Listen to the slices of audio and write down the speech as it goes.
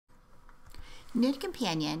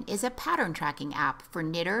KnitCompanion is a pattern tracking app for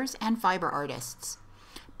knitters and fiber artists.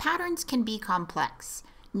 Patterns can be complex.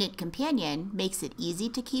 KnitCompanion makes it easy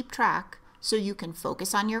to keep track so you can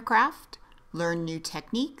focus on your craft, learn new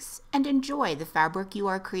techniques, and enjoy the fabric you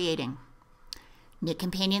are creating.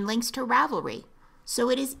 KnitCompanion links to Ravelry, so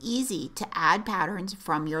it is easy to add patterns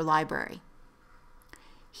from your library.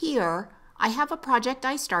 Here, I have a project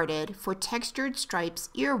I started for Textured Stripes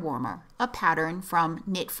Ear Warmer, a pattern from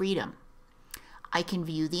KnitFreedom. I can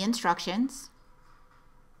view the instructions,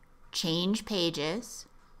 change pages,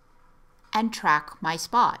 and track my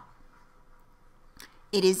spot.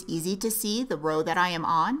 It is easy to see the row that I am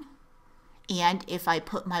on, and if I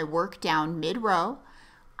put my work down mid-row,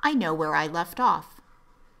 I know where I left off.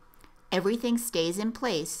 Everything stays in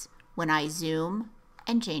place when I zoom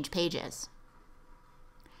and change pages.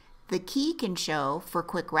 The key can show for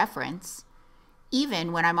quick reference,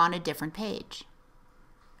 even when I'm on a different page.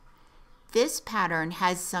 This pattern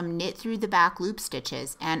has some knit through the back loop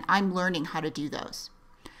stitches, and I'm learning how to do those.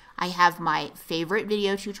 I have my favorite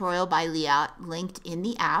video tutorial by Leah linked in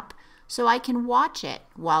the app, so I can watch it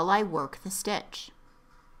while I work the stitch.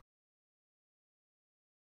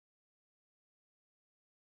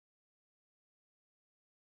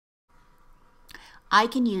 I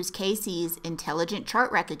can use Casey's intelligent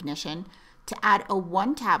chart recognition to add a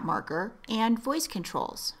one-tap marker and voice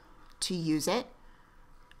controls. To use it,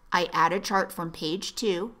 I add a chart from page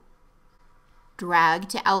 2, drag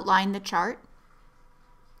to outline the chart,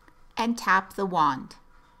 and tap the wand.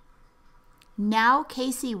 Now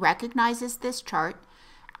Casey recognizes this chart,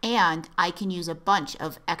 and I can use a bunch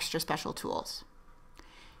of extra special tools.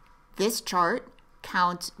 This chart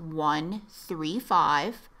counts 1, 3,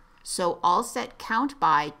 5, so I'll set count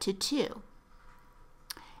by to 2.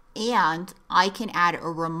 And I can add a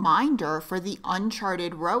reminder for the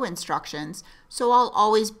uncharted row instructions, so I'll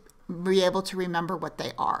always be able to remember what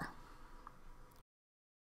they are.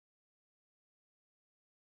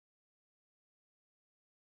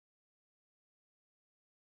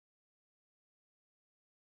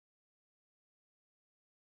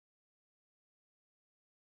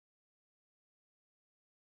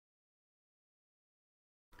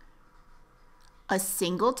 A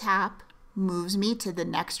single tap moves me to the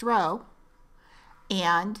next row,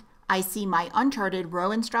 and I see my uncharted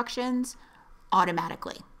row instructions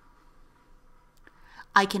automatically.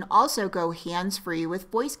 I can also go hands-free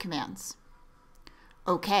with voice commands.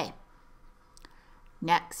 Okay,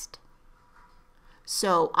 next.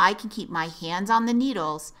 So I can keep my hands on the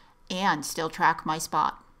needles and still track my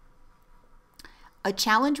spot. A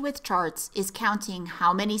challenge with charts is counting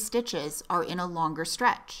how many stitches are in a longer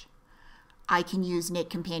stretch. I can use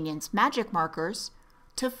KnitCompanion's magic markers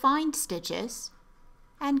to find stitches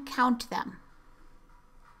and count them.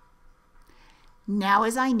 Now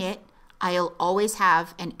as I knit, I'll always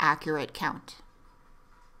have an accurate count.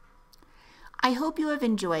 I hope you have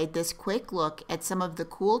enjoyed this quick look at some of the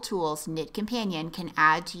cool tools KnitCompanion can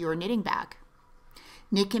add to your knitting bag.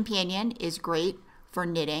 KnitCompanion is great for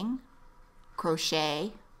knitting,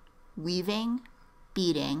 crochet, weaving,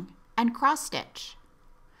 beading, and cross stitch.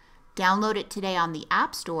 Download it today on the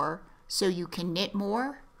App Store so you can knit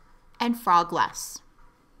more and frog less.